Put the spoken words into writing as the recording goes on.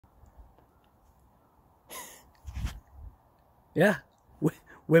Yeah,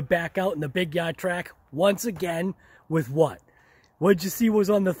 we're back out in the big yard track once again with what? What'd you see was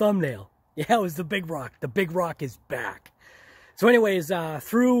on the thumbnail? Yeah, it was the Big Rock. The Big Rock is back. So anyways,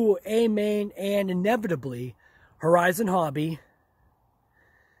 through A-Main and inevitably Horizon Hobby,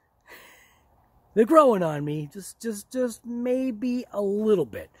 they're growing on me. Just maybe a little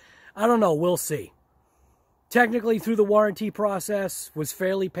bit. I don't know. We'll see. Technically, through the warranty process, was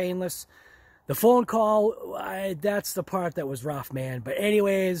fairly painless. The phone call, that's the part that was rough, man. But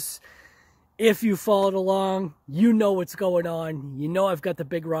anyways, if you followed along, you know what's going on. You know I've got the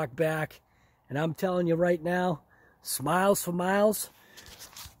Big Rock back. And I'm telling you right now, smiles for miles.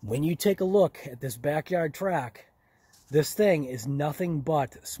 When you take a look at this backyard track, this thing is nothing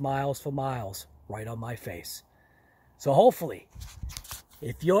but smiles for miles right on my face. So hopefully,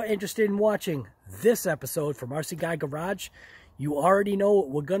 if you're interested in watching this episode from RC Guy Garage, you already know what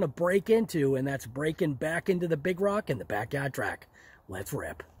we're going to break into, and that's breaking back into the Big Rock and the backyard track. Let's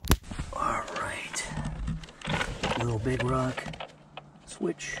rip. All right. Little Big Rock.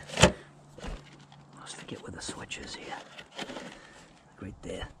 Switch. Let's forget where the switch is here. Right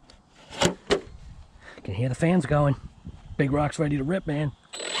there. I can hear the fans going. Big Rock's ready to rip, man.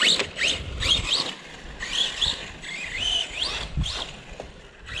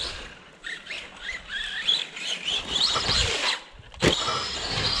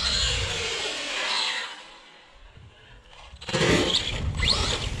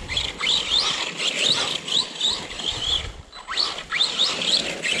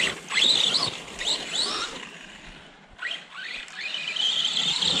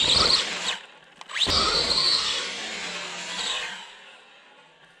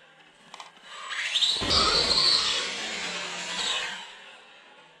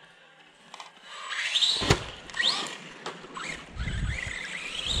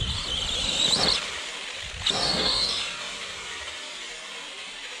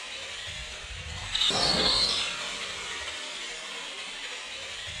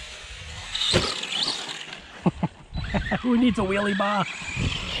 Who needs a wheelie bar?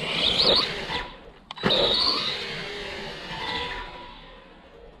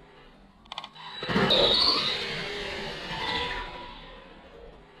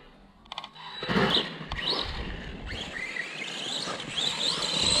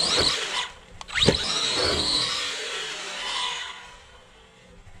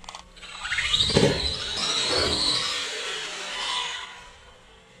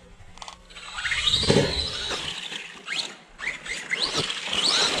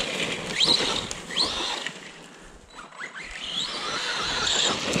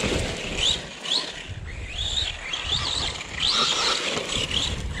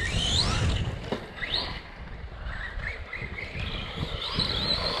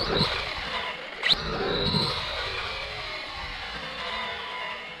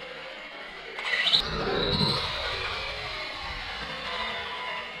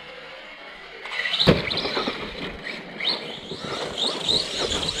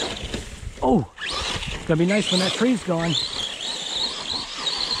 Oh, it's gonna be nice when that tree's gone.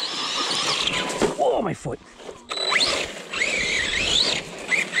 Oh, my foot.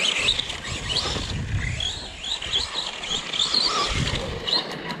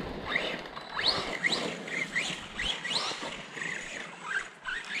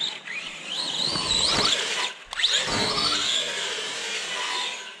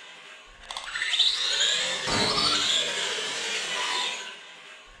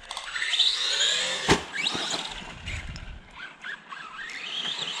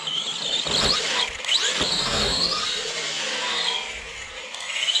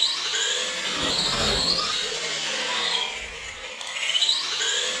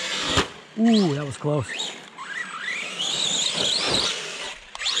 Ooh, that was close.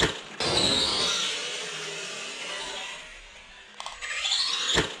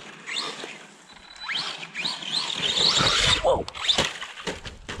 Whoa.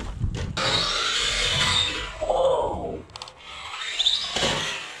 Whoa.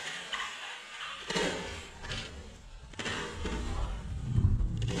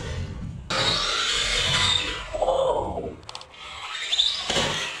 Whoa.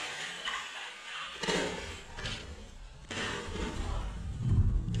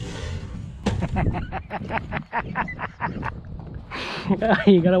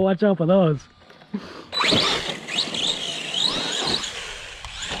 You gotta watch out for those.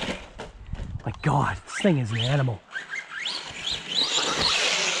 My God, this thing is an animal.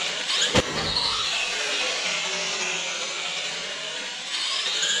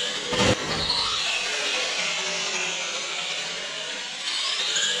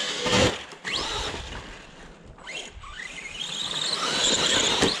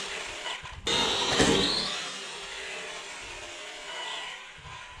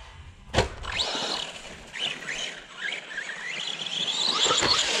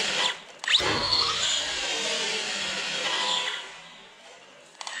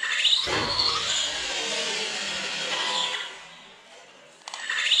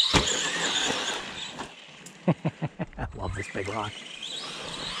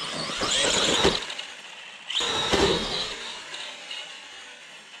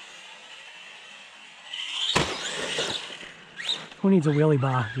 Who needs a wheelie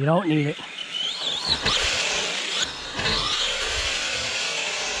bar? You don't need it.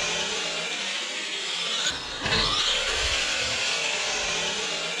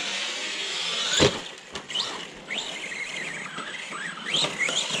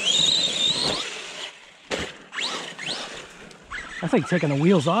 I think taking the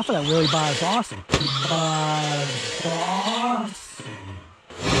wheels off of that wheelie bar is awesome. Awesome.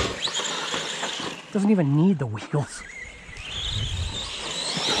 Doesn't even need the wheels.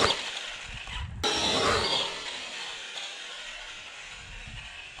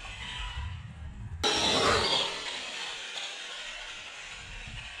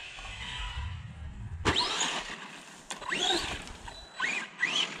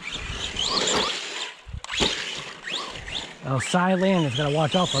 Oh, side landers, gotta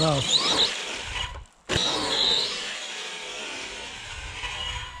watch out for those.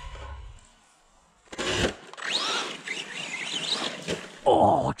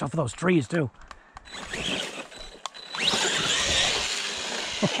 Oh, watch out for those trees too.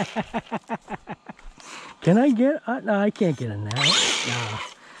 Can I get? No, I can't get in there. Nah,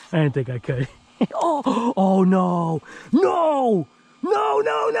 I didn't think I could. Oh no, no, no,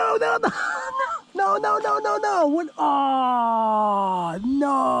 no, no, no, no. No, no, no, no, no. What? Oh,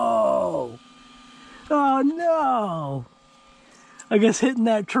 no. Oh, no. I guess hitting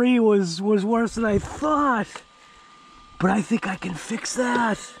that tree was worse than I thought. But I think I can fix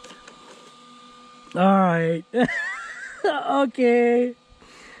that. All right. Okay.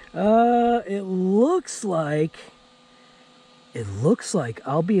 It looks like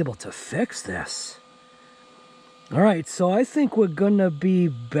I'll be able to fix this. All right, so I think we're gonna be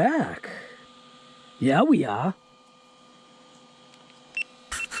back. Yeah, we are.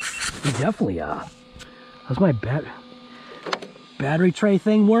 We definitely are. How's my battery tray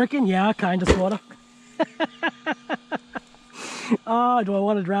thing working? Yeah, kind of, sort of. Oh, do I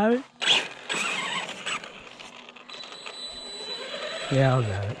want to drive it? Yeah, I'll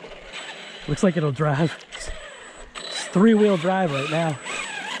drive it. Looks like it'll drive. It's three-wheel drive right now.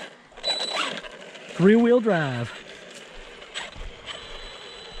 Three-wheel drive.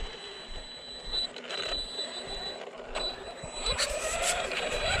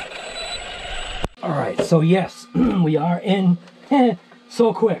 All right, so yes, we are in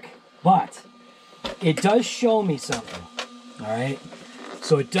so quick, but it does show me something, all right?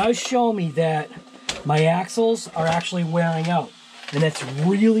 So it does show me that my axles are actually wearing out, and that's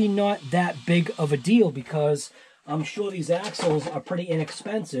really not that big of a deal because I'm sure these axles are pretty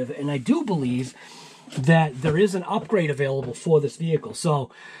inexpensive, and I do believe that there is an upgrade available for this vehicle. So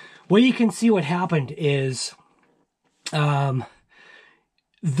what you can see what happened is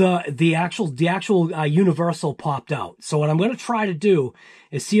the actual universal popped out. So what I'm going to try to do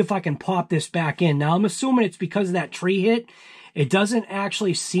is see if I can pop this back in. Now I'm assuming it's because of that tree hit. It doesn't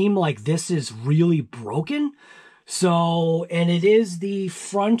actually seem like this is really broken. So, and it is the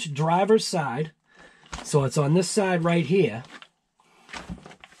front driver's side. So it's on this side right here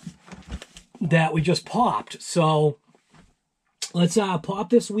that we just popped. So let's pop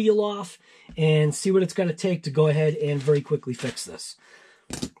this wheel off and see what it's going to take to go ahead and very quickly fix this.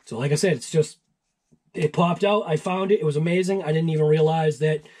 So like I said, it's just, it popped out. I found it. It was amazing. I didn't even realize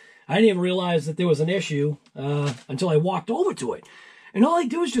that there was an issue until I walked over to it. And all I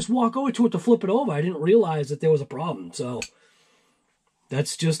do is just walk over to it to flip it over. I didn't realize that there was a problem. So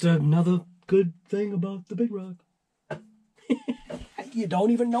that's just another good thing about the big rug. You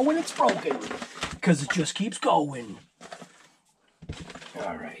don't even know when it's broken because it just keeps going.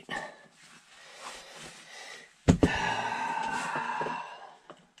 All right.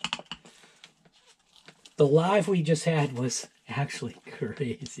 The live we just had was actually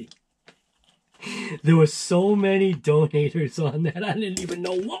crazy. There were so many donators on that. I didn't even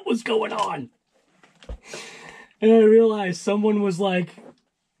know what was going on. And I realized someone was like,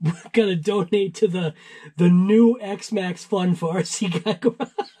 we're going to donate to the new X-Max fund for RC Guy Garage.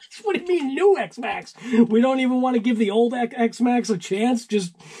 What do you mean new X-Max? We don't even want to give the old X-Max a chance?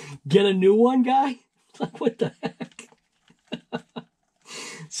 Just get a new one, guy? Like, what the heck?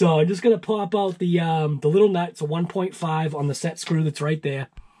 So I'm just going to pop out the little nut. It's a 1.5 on the set screw that's right there.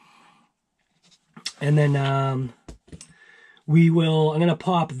 And then I'm going to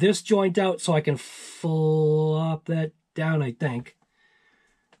pop this joint out so I can flop that down, I think.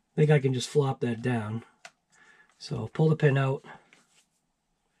 I think I can just flop that down. So pull the pin out.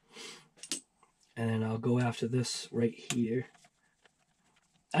 And then I'll go after this right here.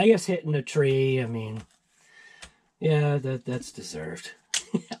 I guess hitting a tree, I mean, yeah, that's deserved.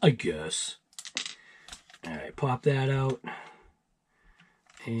 I guess. All right, pop that out.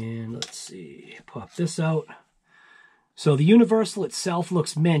 And let's see, pop this out. So the universal itself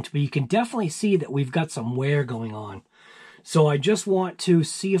looks mint, but you can definitely see that we've got some wear going on. So I just want to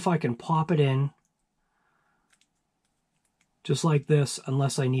see if I can pop it in. Just like this,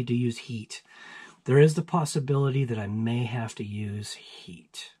 unless I need to use heat. There is the possibility that I may have to use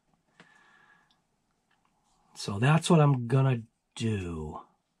heat. So that's what I'm gonna do.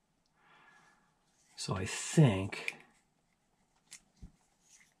 So I think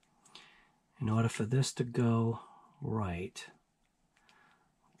in order for this to go right,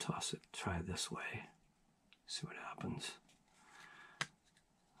 toss it, try it this way, see what happens.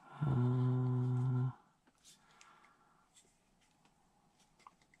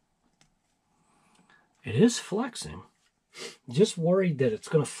 It is flexing. Just worried that it's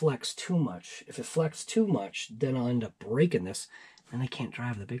going to flex too much. If it flexes too much, then I'll end up breaking this, and I can't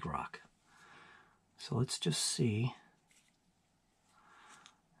drive the big rock. So let's just see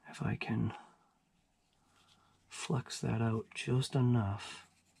if I can flex that out just enough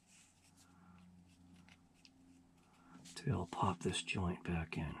to be able to pop this joint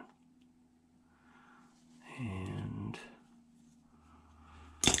back in. And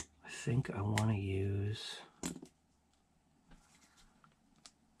I think I want to use,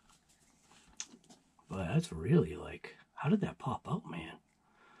 but that's really like, how did that pop out, man?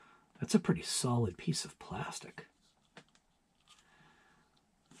 That's a pretty solid piece of plastic.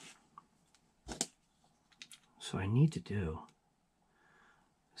 So what I need to do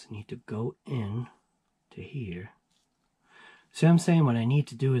is I need to go in to here. See what I'm saying? What I need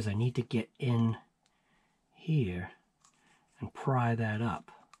to do is I need to get in here and pry that up.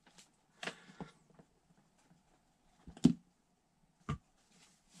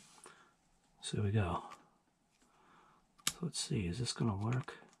 So there we go. So let's see, is this gonna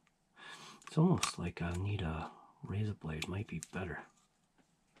work? It's almost like I need a razor blade, might be better.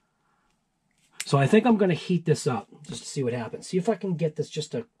 So I think I'm gonna heat this up just to see what happens. See if I can get this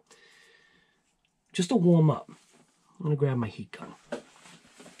just to warm up. I'm gonna grab my heat gun.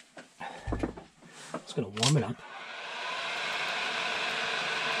 Just gonna warm it up.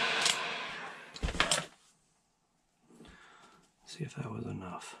 See if that was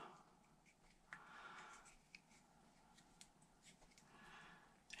enough.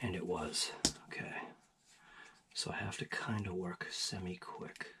 And it was. Okay. So I have to kind of work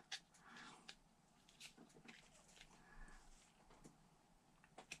semi-quick.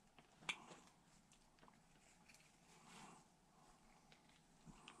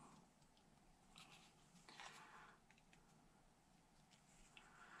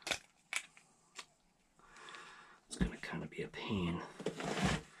 It's going to kind of be a pain.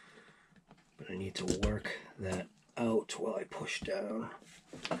 But I need to work that out while I push down.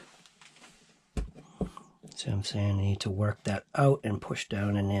 See what I'm saying? I need to work that out and push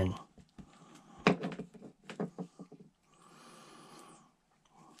down and in.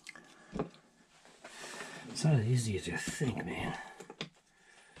 It's not as easy as you think, man.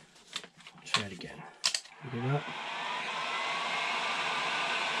 Try it again. Heat it up.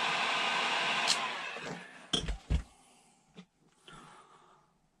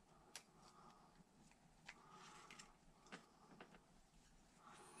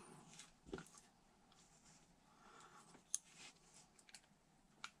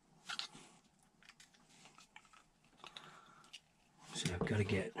 So I've got to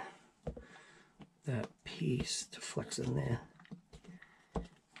get that piece to flex in there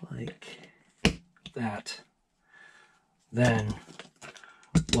like that. Then,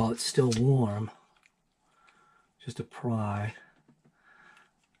 while it's still warm, just apply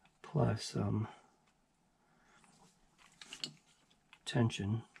some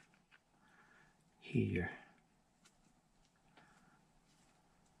tension here.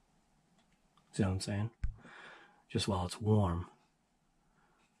 See what I'm saying? Just while it's warm.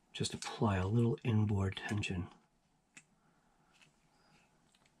 Just apply a little inboard tension.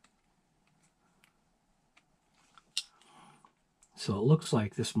 So it looks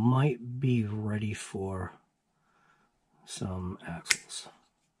like this might be ready for some axles.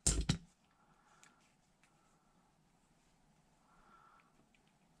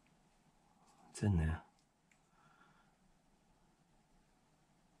 It's in there.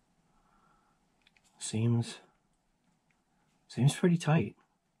 Seems pretty tight.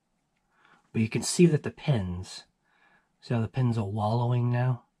 But you can see that the pins, see how the pins are wallowing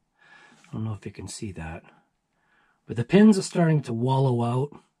now? I don't know if you can see that. But the pins are starting to wallow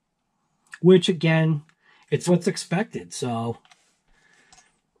out, which again, it's what's expected, so.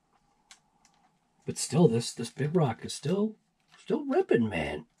 But still, this big rock is still Still ripping,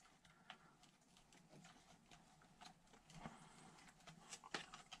 man.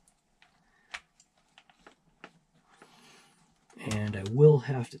 And I will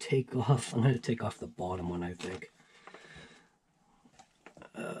have to take off, I'm going to take off the bottom one, I think.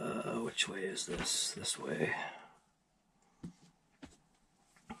 Which way is this? This way.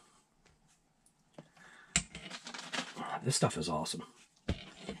 This stuff is awesome.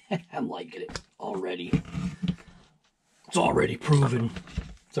 I'm liking it already. It's already proven.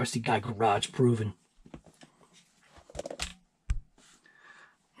 It's RC Guy Garage proven.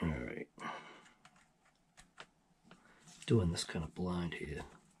 Alright. Doing this kind of blind here.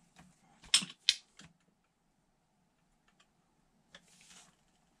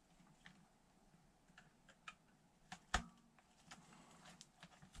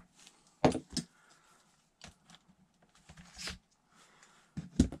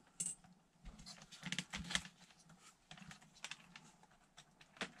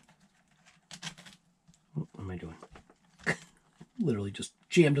 Literally just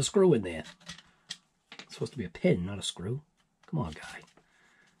jammed a screw in there. It's supposed to be a pin, not a screw. Come on, guy.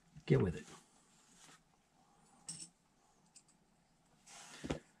 Get with it.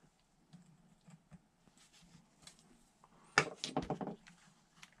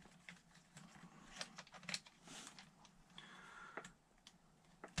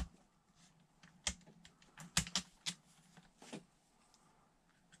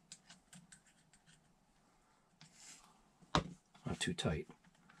 Too tight.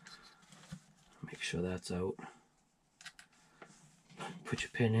 Make sure that's out. Put your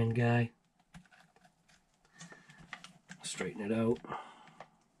pin in, guy. Straighten it out.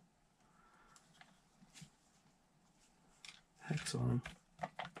 Hex on.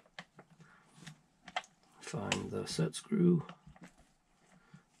 Find the set screw.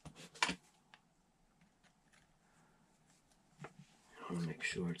 I want to make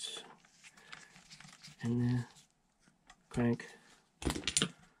sure it's in there. Crank.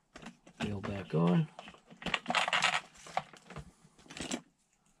 Wheel back on.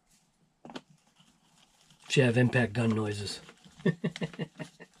 Should have impact gun noises. There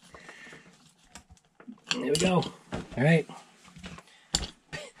we go. All right.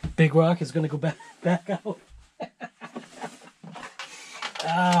 Big Rock is going to go back out.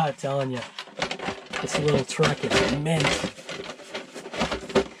 I'm telling you. This little truck is mint.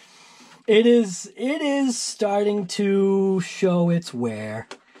 It is starting to show its wear.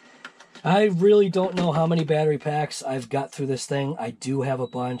 I really don't know how many battery packs I've got through this thing. I do have a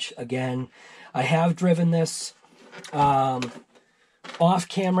bunch. Again, I have driven this off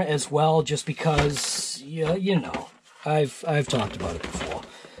camera as well, just because, you know, I've talked about it before.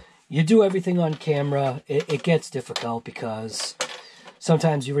 You do everything on camera, it gets difficult because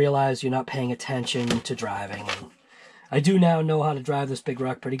sometimes you realize you're not paying attention to driving. And I do now know how to drive this Big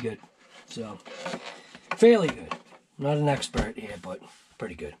Rock pretty good. So, fairly good. Not an expert here, but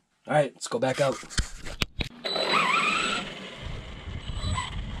pretty good. All right, let's go back out.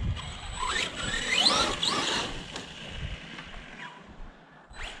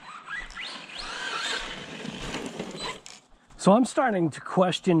 So I'm starting to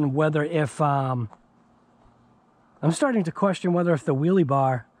question whether if the wheelie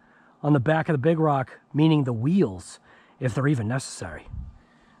bar on the back of the Big Rock, meaning the wheels, if they're even necessary.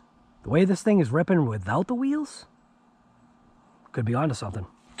 The way this thing is ripping without the wheels, could be onto something.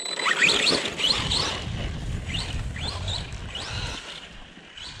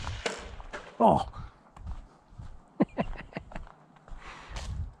 Oh.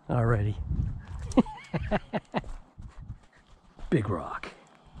 Alrighty. Big Rock.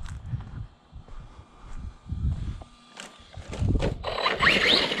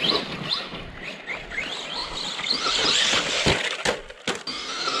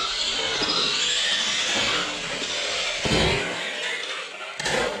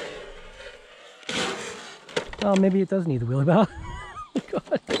 Oh, maybe it does need the wheelie bar.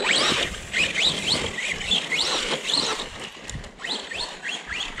 God.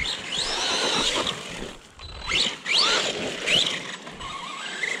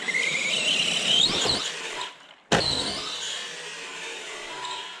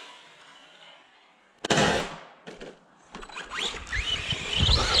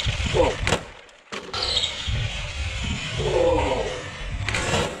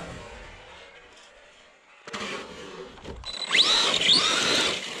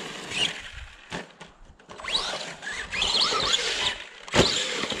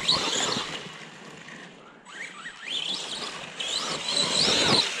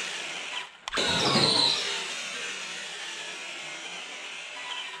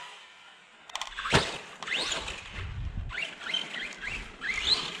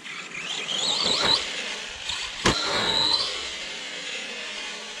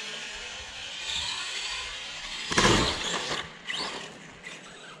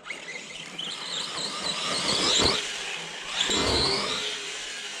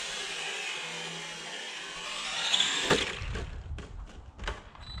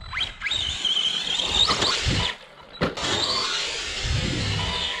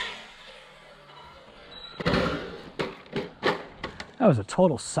 That was a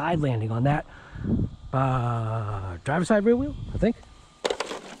total side landing on that driver's side rear wheel, I think.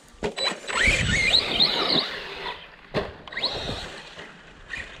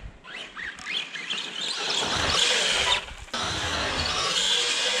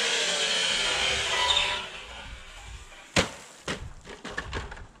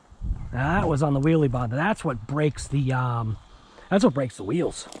 That was on the wheelie bar. That's what breaks the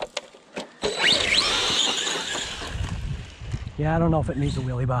wheels. Yeah, I don't know if it needs a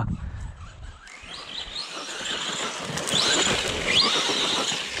wheelie bar.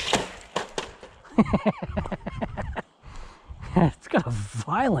 It's got a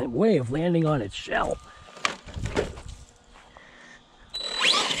violent way of landing on its shell.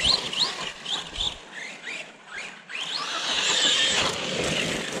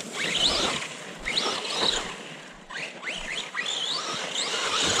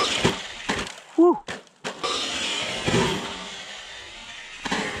 Woo.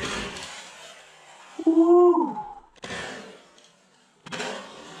 Woo.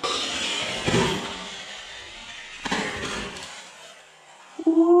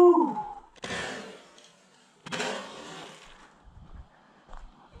 Woo.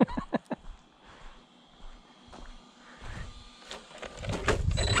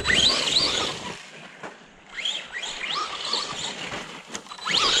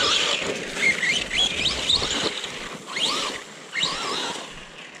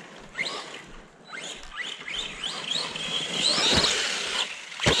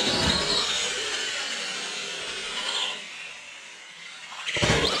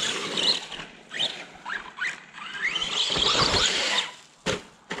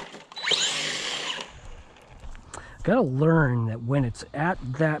 Gotta learn that when it's at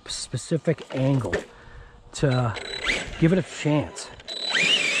that specific angle to give it a chance.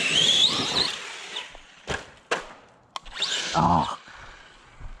 Oh,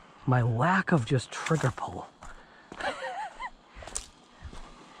 my lack of just trigger pull.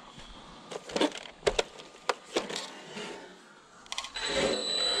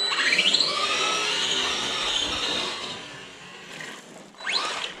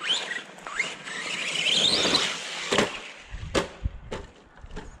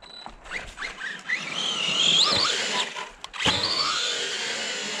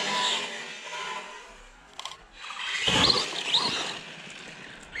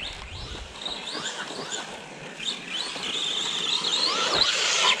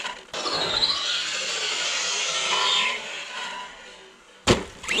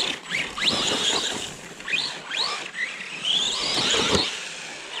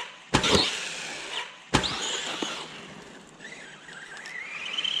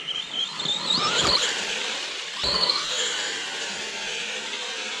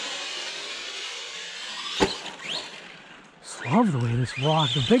 Love the way this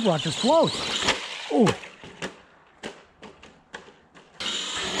rock, the big rock, just floats. Oh.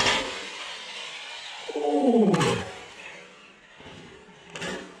 Oh.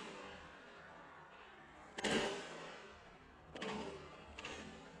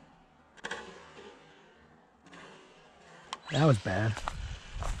 That was bad.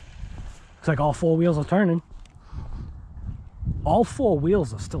 Looks like all four wheels are turning. All four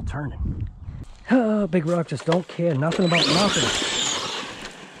wheels are still turning. Big rock just don't care nothing about nothing.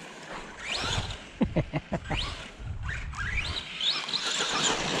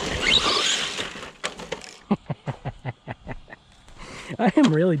 I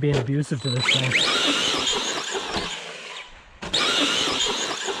am really being abusive to this thing.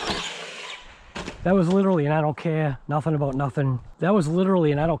 That was literally an I don't care nothing about nothing. That was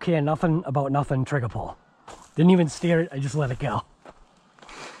literally an I don't care nothing about nothing trigger pull. Didn't even steer it, I just let it go.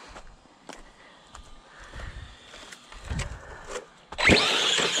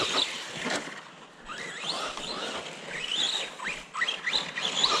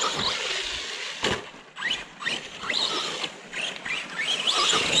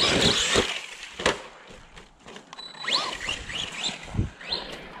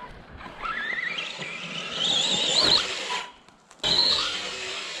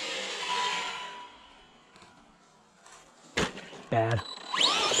 Bad.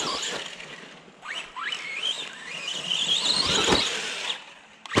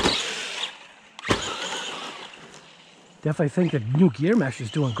 Definitely think the new gear mesh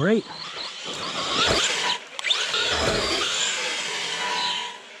is doing great.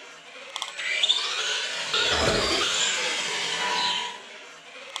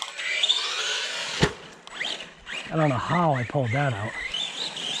 I don't know how I pulled that out.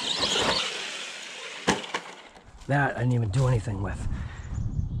 That I didn't even do anything with.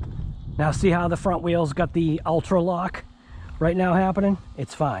 Now see how the front wheels got the ultra lock? right now happening,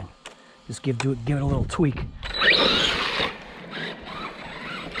 it's fine. Just give it a little tweak.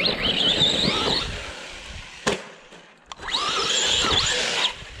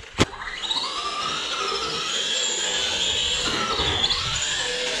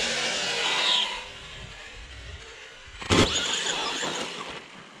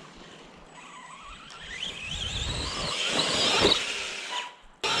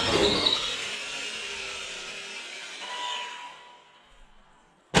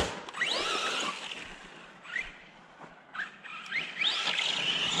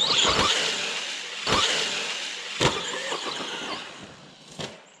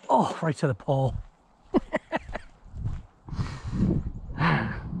 Oh, right to the pole.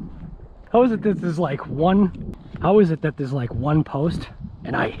 How is it that there's like one? How is it that there's like one post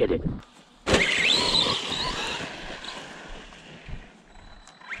and I hit it?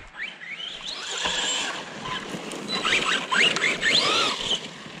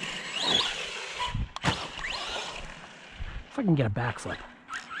 If I can get a backflip.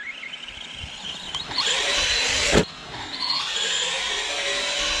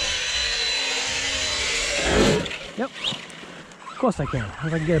 Yep, of course I can. If I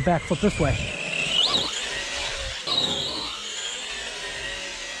can get a backflip this way.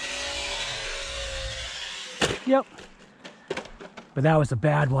 Yep. But that was a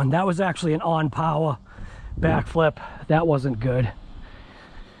bad one. That was actually an on power backflip. That wasn't good.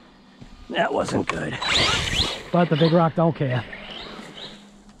 That wasn't good. But the big rock don't care.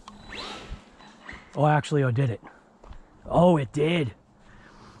 Oh, actually, or did it? Oh, it did.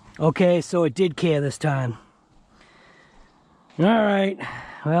 Okay, so it did care this time. All right,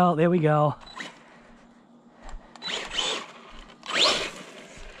 well, there we go.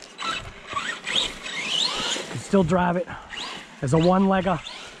 Can still drive it as a one-legger.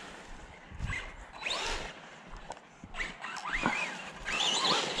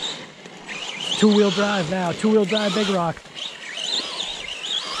 Two-wheel drive now, two-wheel drive big rock.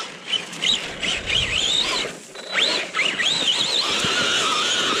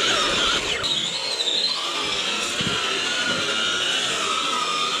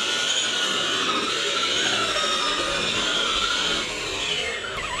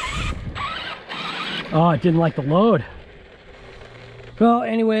 Oh, it didn't like the load. Well,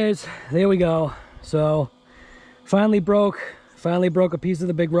 anyways, there we go. So, finally broke a piece of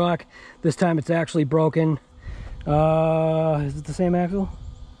the big rock. This time it's actually broken. Is it the same axle?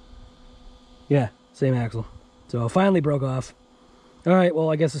 Yeah, same axle. So, finally broke off. All right,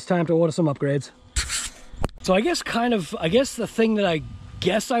 well, I guess it's time to order some upgrades. So, I guess the thing that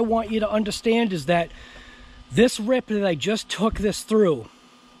I want you to understand is that this rip that I just took this through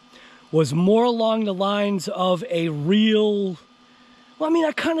was more along the lines of a real, well, I mean,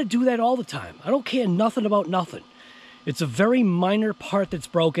 I kind of do that all the time. I don't care nothing about nothing. It's a very minor part that's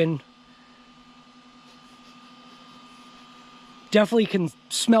broken. Definitely can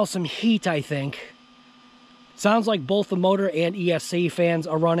smell some heat, I think. Sounds like both the motor and ESC fans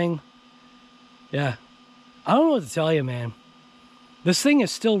are running. Yeah. I don't know what to tell you, man. This thing is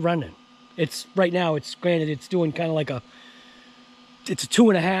still running. It's, right now, it's, granted, it's doing kind of like a, it's a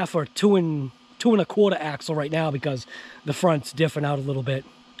 2.5 or 2 1/4 axle right now because the front's diffing out a little bit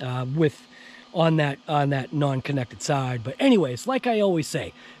on that non-connected side. But anyways, like I always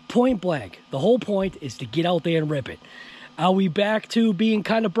say, point blank, the whole point is to get out there and rip it. Are we back to being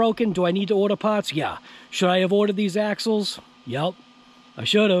kind of broken? Do I need to order parts? Yeah. Should I have ordered these axles? Yep, I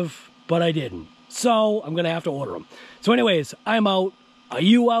should have, but I didn't. So I'm gonna have to order them. So anyways, I'm out. Are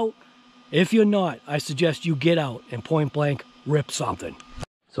you out? If you're not, I suggest you get out and point blank rip something.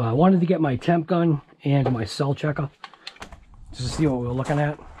 So I wanted to get my temp gun and my cell checker just to see what we were looking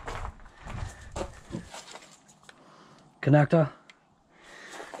at. Connector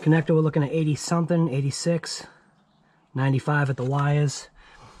we're looking at 80 something, 86, 95 at the wires.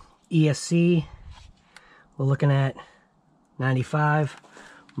 ESC we're looking at 95.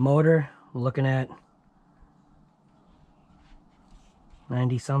 Motor we're looking at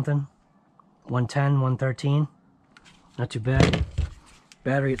 90 something, 110, 113. Not too bad.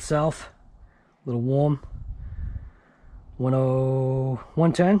 Battery itself, a little warm.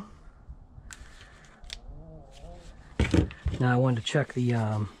 110. Now I wanted to check the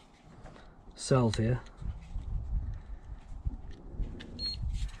cells here.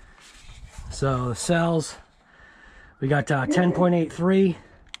 So the cells, we got 10.83,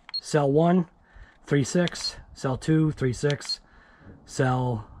 cell 1, 3.6, cell 2, 3.6,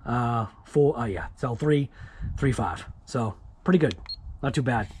 cell 4, cell 3, 3.5. So pretty good, not too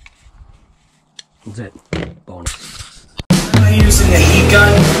bad. That's it. Bonus. I'm using a heat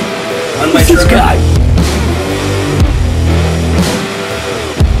gun on my guy.